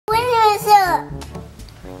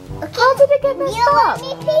did it get messed up? Let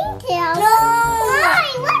me paint it. No. Why?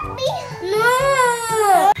 Let me. No.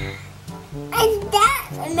 Is that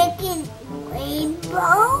making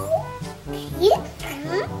rainbow? Yes.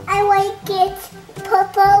 I like it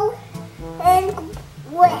purple and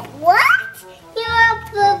what? You're a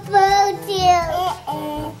purple too.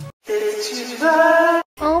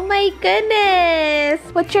 Oh my goodness!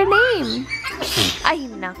 What's your name? Ay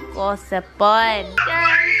nako, Sepon.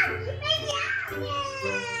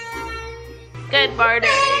 Good morning.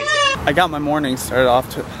 I got my morning started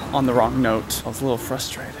off on the wrong note. I was a little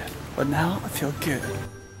frustrated, but now I feel good.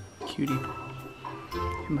 Cutie,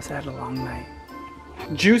 you must have had a long night.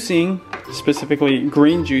 Juicing, specifically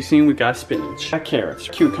green juicing, we got spinach, carrots,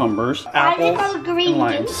 cucumbers, apples, and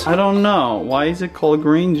limes. I don't know. Why is it called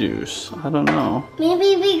green juice? I don't know.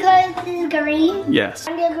 Maybe because it's green? Yes.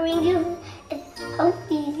 And the green juice is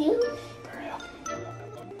healthy juice. Very healthy.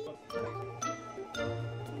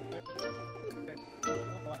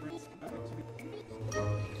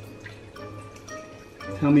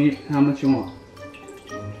 Tell me how much you want.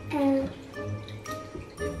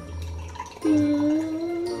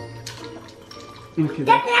 Okay,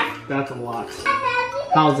 that's a lot.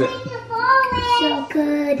 How's it? So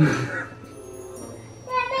good.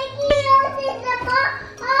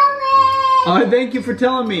 Oh, thank you for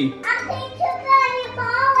telling me.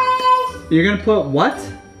 You're gonna put what?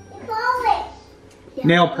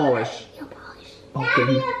 Nail polish.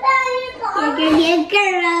 Okay.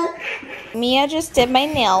 Mia just did my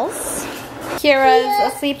nails.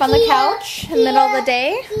 Kira's asleep on the couch in the middle of the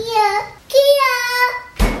day.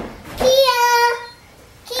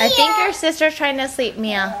 I think your sister's trying to sleep,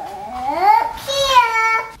 Mia.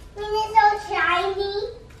 so shiny.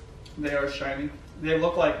 They are shiny. They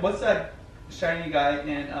look like, what's that shiny guy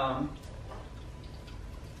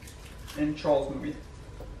in Charles movie?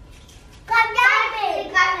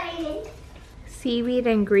 Seaweed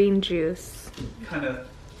and green juice. Kind of,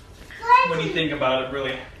 when you think about it,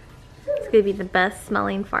 really. It's gonna be the best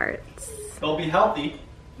smelling farts. They'll be healthy.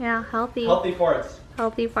 Yeah, healthy. Healthy farts.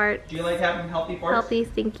 Healthy farts. Do you like having healthy farts? Healthy,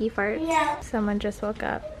 stinky farts. Yeah. Someone just woke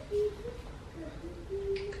up.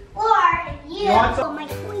 Or you. Want some? Oh my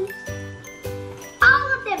God.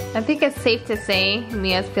 All of them. I think it's safe to say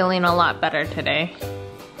Mia's feeling a lot better today.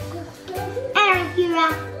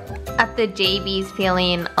 Kira. At the JB's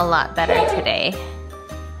feeling a lot better today.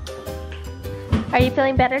 Are you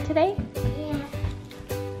feeling better today? Yeah.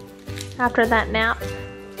 After that nap?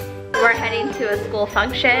 We're heading to a school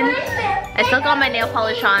function. I still got my nail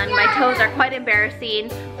polish on. My toes are quite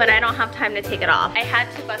embarrassing, but I don't have time to take it off. I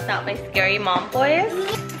had to bust out my scary mom voice.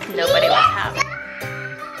 Nobody was happy.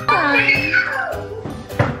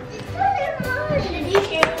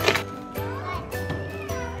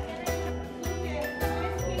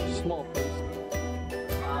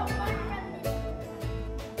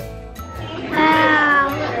 Wow.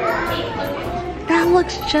 That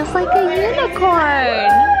looks just like a unicorn.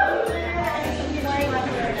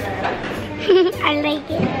 I like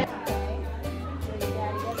it.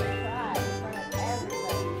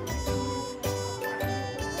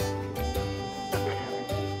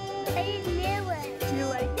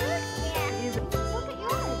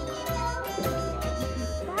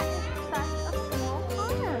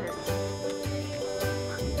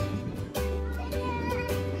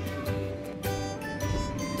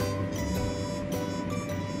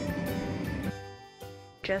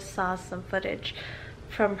 Just saw some footage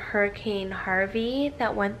from Hurricane Harvey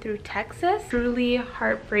that went through Texas. Truly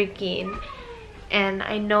heartbreaking. And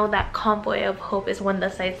I know that Convoy of Hope is one of the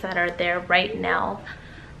sites that are there right now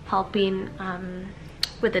helping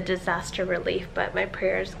with the disaster relief, but my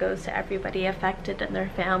prayers goes to everybody affected and their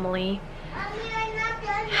family.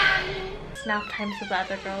 It's nap time, so the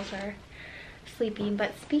other girls are sleeping.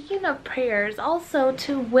 But speaking of prayers, also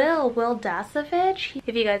to Will Dasovich.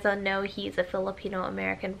 If you guys don't know, he's a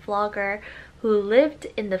Filipino-American vlogger who lived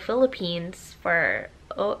in the Philippines for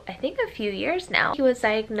I think a few years now. He was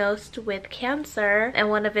diagnosed with cancer, and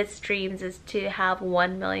one of his dreams is to have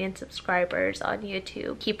 1 million subscribers on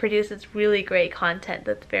YouTube. He produces really great content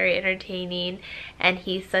that's very entertaining, and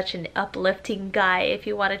he's such an uplifting guy. If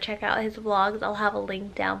you want to check out his vlogs, I'll have a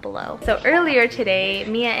link down below. So earlier today,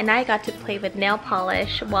 Mia and I got to play with nail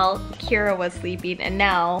polish while Kira was sleeping, and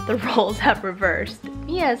now the roles have reversed.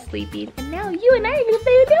 Mia is sleeping, and now you and I are gonna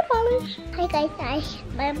play with nail polish. Hi guys,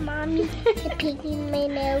 my mommy is painting my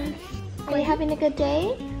nails. Are you having a good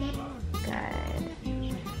day? Good.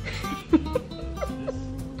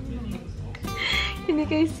 Can you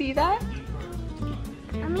guys see that?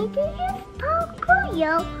 Mommy, this is so cool,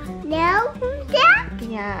 yo. Now, that?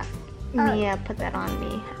 Yeah. Mia put that on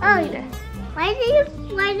me. Oh, I need to Why did you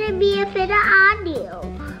want to be a fit on you?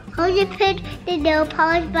 Hold you put the nail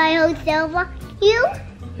polish by herself on you?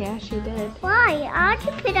 Yeah, she did. Why? I want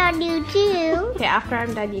to put on you too. Okay, after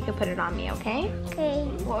I'm done, you can put it on me, okay? Okay.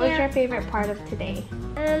 What was your favorite part of today?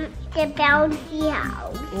 The bouncy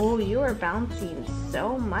house. Oh, you were bouncing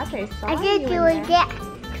so much. I saw I you did in do there. that.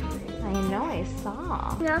 I know, I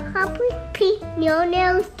saw. Now help me paint your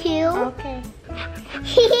nails too. Okay.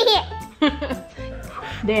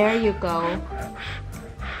 There you go.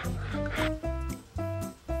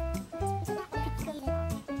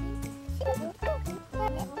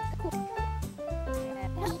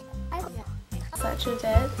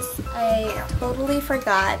 Itsjudyts, I totally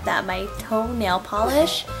forgot that my toenail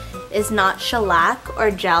polish is not shellac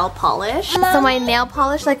or gel polish. So my nail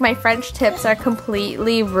polish, like my French tips, are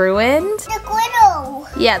completely ruined. The glitter.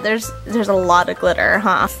 Yeah, there's a lot of glitter,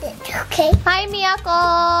 huh? Okay. Hi,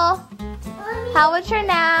 Miyako. How was your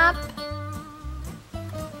nap?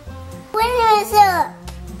 Where is it?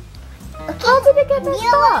 Okay. How did it get messed You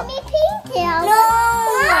up? want me paint it? No.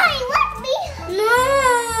 Why? Let me. No.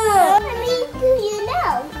 Let me do you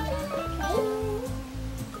know.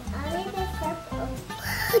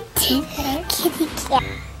 Okay. Kitty cat.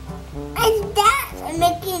 And that's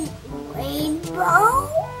making rainbow.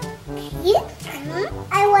 Yes.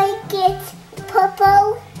 I like it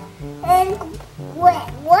purple and what?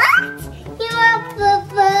 You want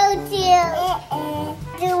purple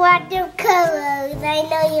too? You want the colors. I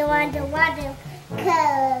know you want the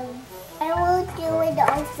watercolors. I will do it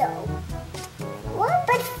also. What?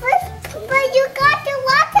 But you got the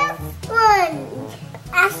water one.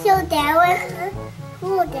 I show that one.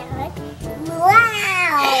 Cool, that one. Wow!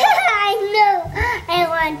 I know. I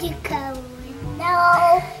want to color. No,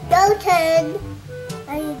 don't turn.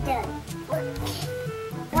 Are you done?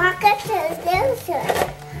 Walk up to the turn.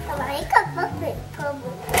 I like a purple.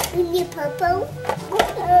 You need purple?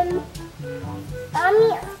 Mommy,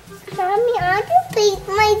 I can paint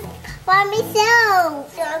by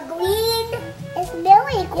myself. The green is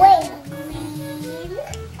really great. Green.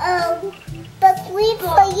 But green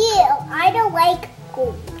for you. I don't like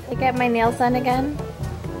green. I get my nails done again?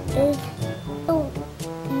 Oh,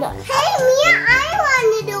 no. Hey, Mia, I want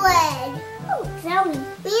to do it. Oh, sorry.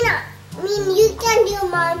 You can do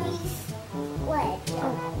mommy's way.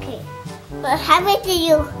 Oh, okay. But how about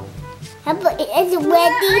you? How about is it ready? I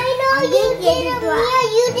know you did, Mia.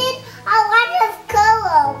 You did a lot of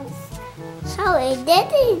colors. Sorry, that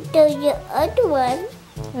didn't do your other one.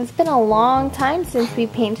 It's been a long time since we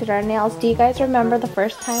painted our nails. Do you guys remember the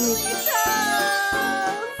first time we...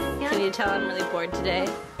 Can you tell I'm really bored today?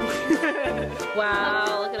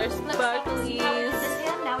 Wow, look at our sparklies.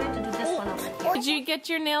 Now we have to do this one over here. Did you get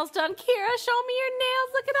your nails done? Kira, show me your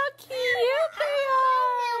nails. Look at how cute they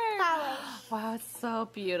are. Wow, it's so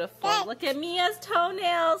beautiful. Look at Mia's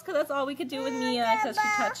toenails, because that's all we could do with Mia, because she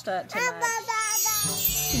touched it too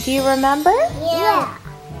much. Do you remember? Yeah.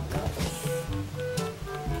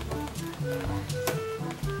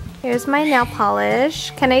 Here's my nail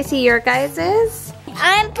polish. Can I see your guys's?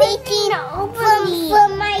 I'm picking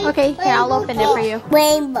from my Okay, here, I'll open it for you.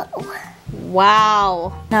 Rainbow.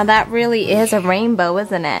 Wow. Now that really is a rainbow,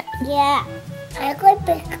 isn't it? Yeah. I could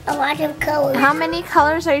pick a lot of colors. How many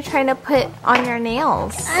colors are you trying to put on your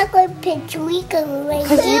nails? I could pick 3 colors.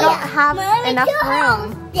 Because you don't have enough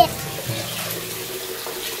room. You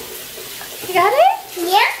got it?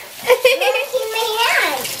 Yeah. In my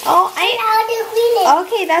hand. Oh,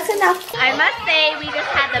 Okay, that's enough. I must say, we just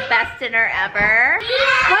had the best dinner ever.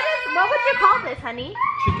 What would you call this, honey?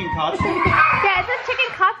 Chicken katsu? Yeah, it says chicken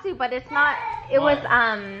katsu, but it's not. It was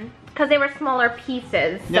because they were smaller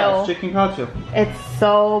pieces. So Yeah, it's chicken katsu. it's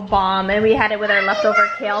so bomb, and we had it with our leftover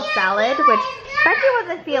kale salad, which Becky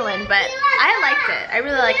wasn't feeling, but I liked it. I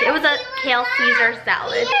really liked it. It was a kale Caesar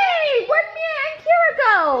salad. Hey, where'd Mia and Kira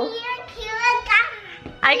go?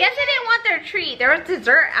 I guess they didn't want their treat. There was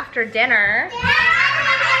dessert after dinner.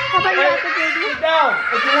 How about you, Uncle Judy? Sit down.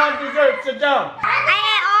 If you want dessert, sit down. I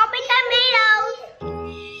ate all my tomatoes.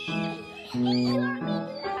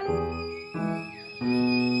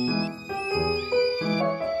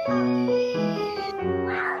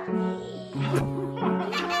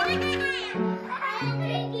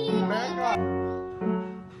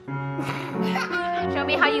 Show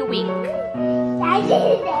me how you wink. I did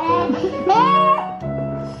it.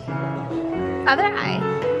 Other eye.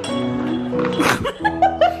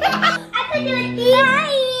 I could do it.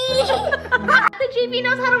 The GB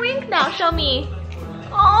knows how to wink now. Show me.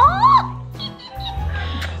 Oh!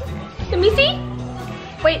 Let me see.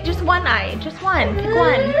 Wait, just one eye. Just one. Pick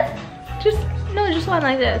one. Just one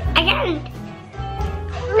like this. I got it.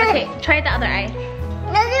 Okay, try the other eye.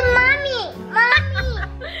 Look at mommy.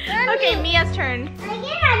 Mia's turn. I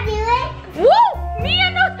cannot do it. Woo!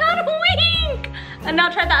 Mia knows how to wink! And now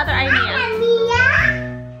try the other eye, Mia.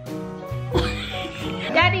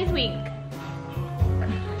 Daddy's wink.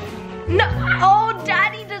 No. Oh,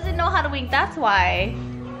 Daddy doesn't know how to wink. That's why.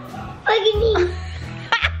 Look at me.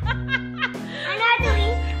 I'm not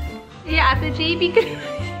doing. Yeah, the JB could.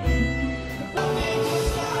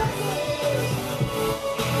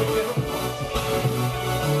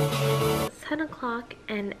 It's 10 o'clock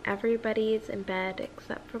and everybody's in bed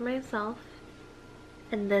except for myself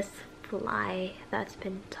and this fly that's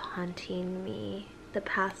been taunting me the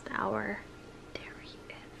past hour. There he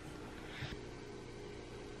is.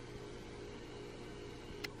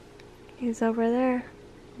 He's over there,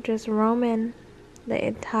 just roaming the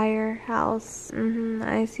entire house.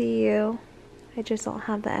 I see you. I just don't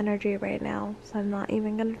have the energy right now, so I'm not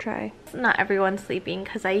even gonna try. Not everyone's sleeping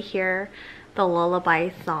because I hear the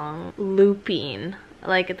lullaby song looping.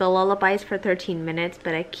 Like the lullabies for 13 minutes,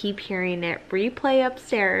 but I keep hearing it replay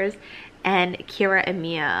upstairs, and Kira and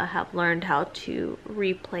Mia have learned how to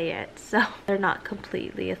replay it, so they're not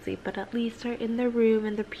completely asleep, but at least they're in their room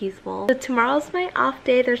and they're peaceful. So tomorrow's my off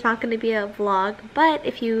day. There's not going to be a vlog, but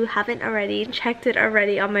if you haven't already checked it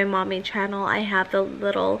already on my mommy channel, I have the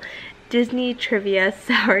little Disney trivia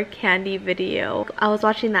sour candy video. I was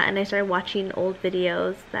watching that and I started watching old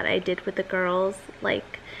videos that I did with the girls,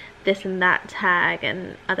 like this and that tag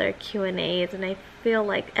and other Q&As, and I feel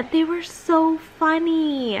like, and they were so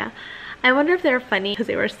funny. I wonder if they're funny because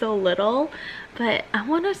they were so little, but I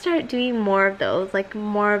want to start doing more of those, like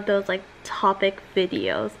topic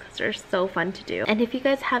videos, because they're so fun to do. And if you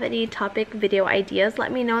guys have any topic video ideas,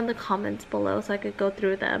 let me know in the comments below so I could go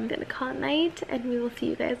through them. I'm gonna call it night and we will see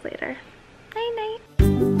you guys later. Night night.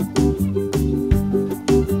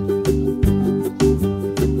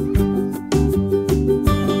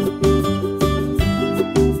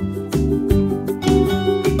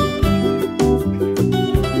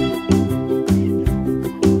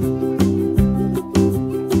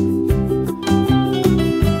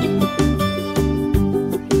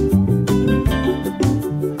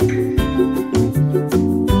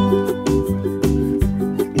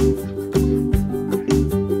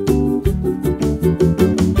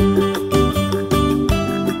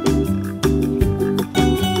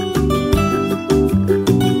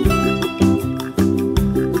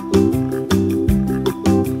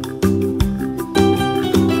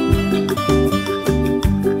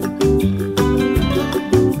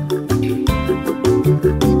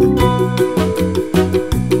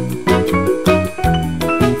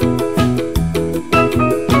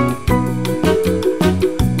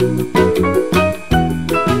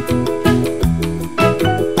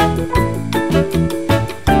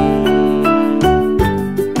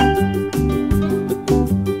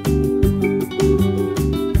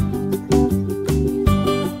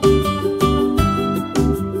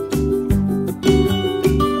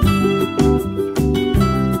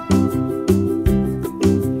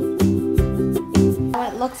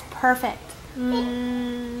 Perfect. I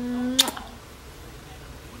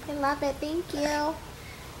love it. Thank you. Now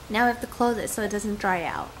we have to close it so it doesn't dry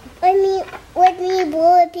out. Let me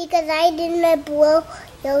blow it because I didn't blow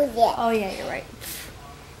those yet. Oh yeah, you're right.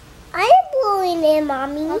 I'm blowing it,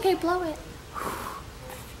 Mommy. Okay, blow it.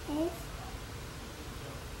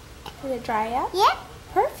 Did it dry out? Yeah.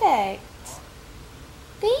 Perfect.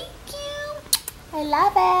 Thank you. I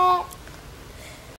love it.